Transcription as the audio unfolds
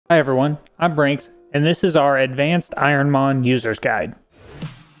Hi everyone, I'm Brinks, and this is our Advanced IronMON User's Guide.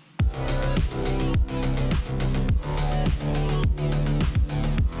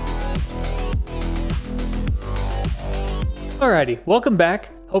 Alrighty, welcome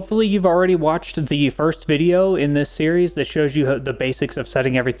back. Hopefully you've already watched the first video in this series that shows you the basics of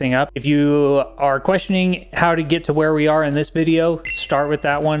setting everything up. If you are questioning how to get to where we are in this video, start with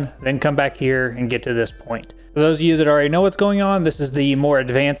that one, then come back here and get to this point. For those of you that already know what's going on, this is the more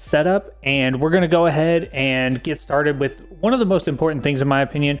advanced setup, and we're going to go ahead and get started with one of the most important things in my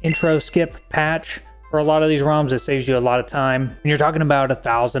opinion, intro skip patch. For a lot of these ROMs, it saves you a lot of time. When you're talking about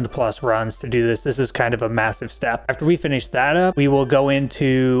 1,000+ runs to do this, this is kind of a massive step. After we finish that up, we will go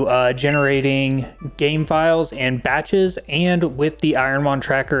into generating game files and batches and with the IronMON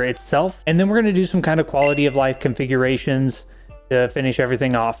tracker itself. And then we're going to do some kind of quality of life configurations to finish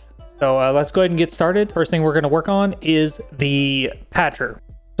everything off. So let's go ahead and get started. First thing we're going to work on is the patcher.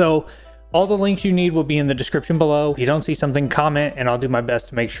 So all the links you need will be in the description below. If you don't see something, comment, and I'll do my best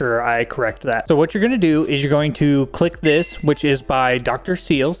to make sure I correct that. So what you're going to do is you're going to click this, which is by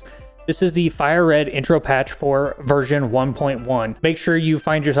Dr.Seils. This is the Fire Red intro patch for version 1.1. Make sure you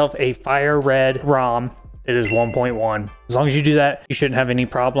find yourself a Fire Red ROM. It is 1.1. As long as you do that, you shouldn't have any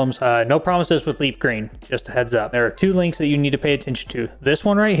problems. No promises with Leaf Green, just a heads up. There are two links that you need to pay attention to. This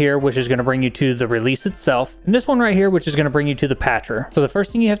one right here, which is going to bring you to the release itself, and this one right here, which is going to bring you to the patcher. So the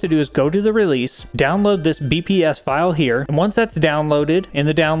first thing you have to do is go to the release, download this BPS file here, and once that's downloaded, in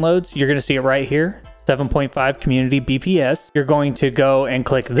the downloads, you're going to see it right here, 7.5 community BPS. You're going to go and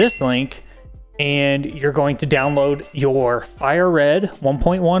click this link, and you're going to download your Fire Red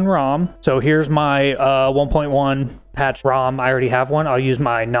 1.1 ROM. So here's my 1.1 patch ROM. I already have one. I'll use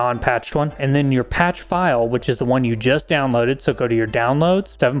my non-patched one. And then your patch file, which is the one you just downloaded. So go to your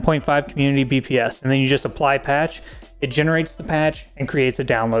downloads, 7.5 community BPS, and then you just apply patch. It generates the patch and creates a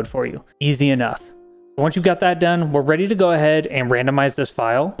download for you. Easy enough. Once you've got that done, we're ready to go ahead and randomize this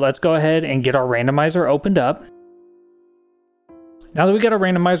file. Let's go ahead and get our randomizer opened up. Now that we got our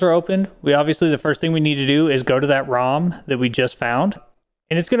randomizer opened, the first thing we need to do is go to that ROM that we just found.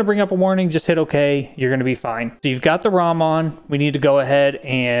 And it's going to bring up a warning, just hit OK, you're going to be fine. So you've got the ROM on, we need to go ahead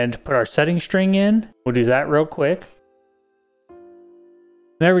and put our setting string in. We'll do that real quick.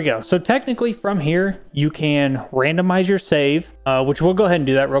 There we go. So technically from here, you can randomize your save, which we'll go ahead and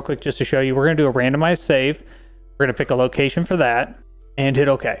do that real quick just to show you. We're going to do a randomized save. We're going to pick a location for that and hit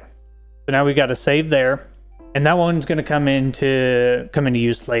OK. So now we've got a save there. And that one's going to come into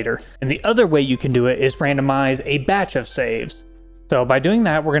use later. And the other way you can do it is randomize a batch of saves. So by doing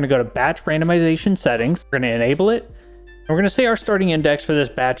that, we're going to go to batch randomization settings. We're going to enable it. And we're going to say our starting index for this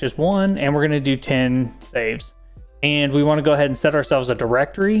batch is 1, and we're going to do 10 saves. And we want to go ahead and set ourselves a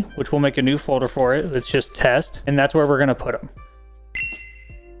directory, which we'll make a new folder for it. Let's just test, and that's where we're going to put them.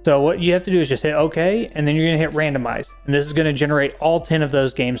 So what you have to do is just hit OK, and then you're going to hit randomize. And this is going to generate all 10 of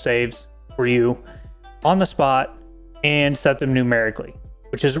those game saves for you on the spot and set them numerically,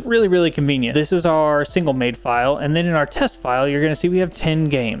 which is really, really convenient. This is our single made file. And then in our test file, you're going to see we have 10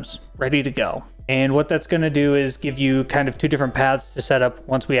 games ready to go. And what that's going to do is give you kind of two different paths to set up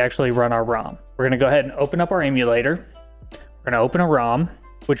once we actually run our ROM. We're going to go ahead and open up our emulator. We're going to open a ROM,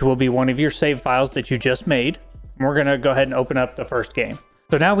 which will be one of your save files that you just made. And we're going to go ahead and open up the first game.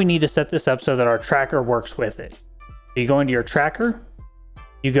 So now we need to set this up so that our tracker works with it. So you go into your tracker,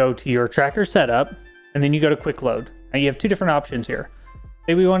 you go to your tracker setup, and then you go to Quickload. Now you have two different options here.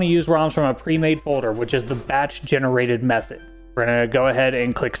 Say we want to use ROMs from a pre-made folder, which is the batch generated method. We're going to go ahead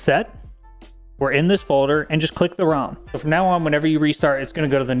and click set. We're in this folder and just click the ROM. So from now on, whenever you restart, it's going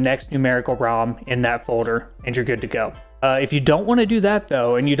to go to the next numerical ROM in that folder and you're good to go. If you don't want to do that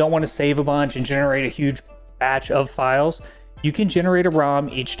though, and you don't want to save a bunch and generate a huge batch of files, you can generate a ROM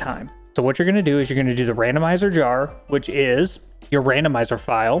each time. So what you're going to do is you're going to do the randomizer jar, which is your randomizer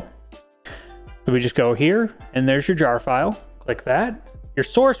file. So we just go here and there's your jar file. Click that. Your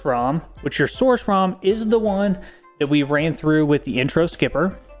source ROM, which your source ROM is the one that we ran through with the intro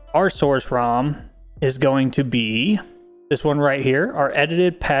skipper. Our source ROM is going to be this one right here, our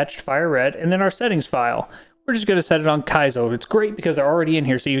edited patched Fire Red, and then our settings file. We're just going to set it on Kaizo. It's great because they're already in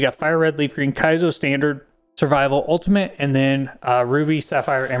here. So you've got Fire Red, Leaf Green, Kaizo, Standard, Survival, Ultimate, and then Ruby,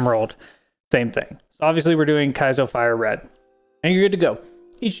 Sapphire, Emerald. Same thing. So obviously we're doing Kaizo Fire Red. And you're good to go.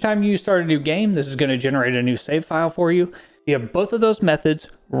 Each time you start a new game, this is going to generate a new save file for you. You have both of those methods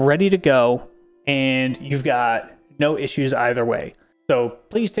ready to go, and you've got no issues either way. So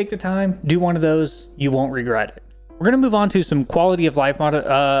please take the time, do one of those. You won't regret it. We're going to move on to some quality of life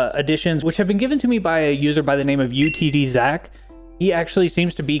additions, which have been given to me by a user by the name of UTD Zach. He actually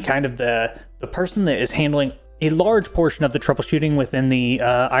seems to be kind of the person that is handling a large portion of the troubleshooting within the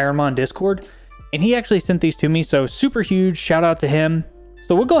IronMON Discord, and he actually sent these to me, so super huge shout out to him.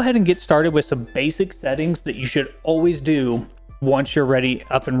 So we'll go ahead and get started with some basic settings that you should always do once you're ready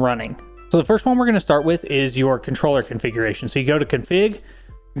up and running. So the first one we're going to start with is your controller configuration. So you go to config,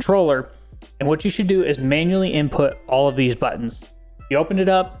 controller, and what you should do is manually input all of these buttons. You open it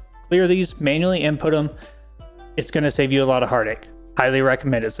up, clear these, manually input them. It's going to save you a lot of heartache. Highly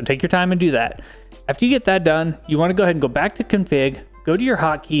recommend it. So take your time and do that. After you get that done, you want to go ahead and go back to config, go to your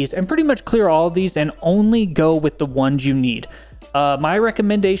hotkeys, and pretty much clear all of these and only go with the ones you need. My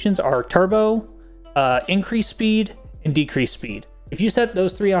recommendations are turbo, increase speed, and decrease speed. If you set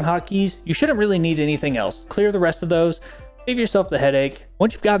those 3 on hotkeys, you shouldn't really need anything else. Clear the rest of those, save yourself the headache.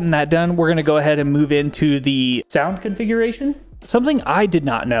 Once you've gotten that done, we're gonna go ahead and move into the sound configuration. Something I did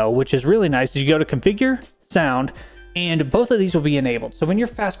not know, which is really nice, is you go to configure, sound, and both of these will be enabled. So when you're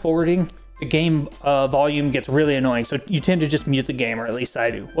fast forwarding, the game volume gets really annoying. So you tend to just mute the game, or at least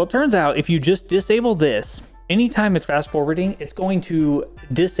I do. Well, it turns out if you just disable this, anytime it's fast forwarding, it's going to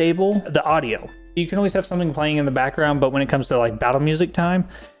disable the audio. You can always have something playing in the background, but when it comes to like battle music time,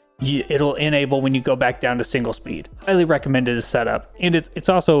 it'll enable when you go back down to single speed. Highly recommended to set up, and it's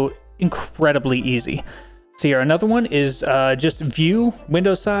also incredibly easy. So here, another one is just view,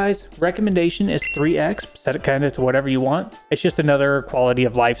 window size. Recommendation is 3x, set it kind of to whatever you want. It's just another quality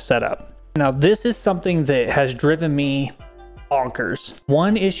of life setup. Now, this is something that has driven me bonkers.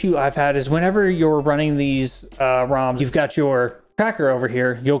 One issue I've had is whenever you're running these ROMs, you've got your tracker over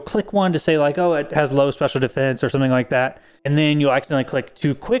here, you'll click one to say like, oh, it has low special defense or something like that, and then you'll accidentally click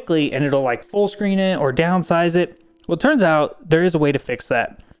too quickly and it'll like full screen it or downsize it. Well, it turns out there is a way to fix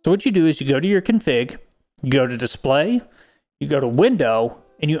that. So what you do is you go to your config, you go to display, you go to window,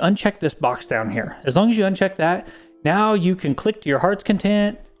 and you uncheck this box down here. As long as you uncheck that, now you can click to your heart's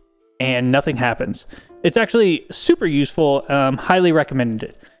content and nothing happens. It's actually super useful, highly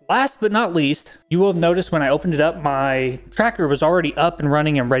recommended. Last but not least, you will notice when I opened it up, my tracker was already up and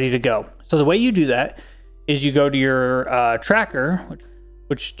running and ready to go. So the way you do that is you go to your tracker,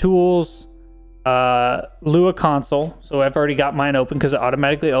 which tools, Lua console. So I've already got mine open because it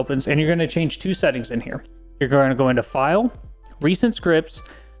automatically opens, and you're going to change 2 settings in here. You're going to go into file, recent scripts,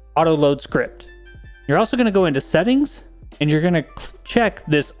 auto load script. You're also going to go into settings, and you're going to check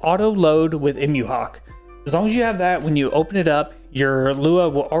this auto load with EmuHawk. As long as you have that, when you open it up, your Lua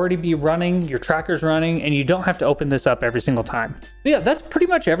will already be running, your tracker's running, and you don't have to open this up every single time. So yeah, that's pretty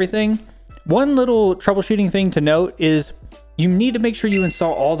much everything. One little troubleshooting thing to note is you need to make sure you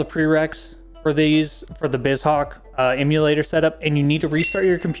install all the prereqs for the BizHawk emulator setup, and you need to restart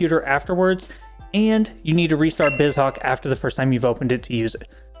your computer afterwards, and you need to restart BizHawk after the first time you've opened it to use it.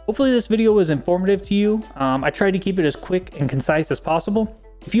 Hopefully this video was informative to you. I tried to keep it as quick and concise as possible.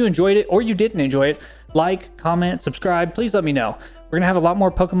 If you enjoyed it or you didn't enjoy it, like, comment, subscribe, please let me know. We're gonna have a lot more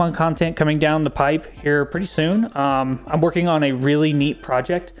Pokemon content coming down the pipe here pretty soon. I'm working on a really neat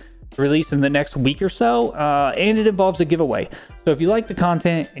project to release in the next week or so, and it involves a giveaway. So if you like the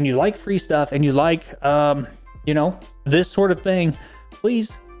content and you like free stuff and you like, you know, this sort of thing,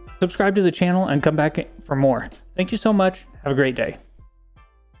 please subscribe to the channel and come back for more. Thank you so much. Have a great day.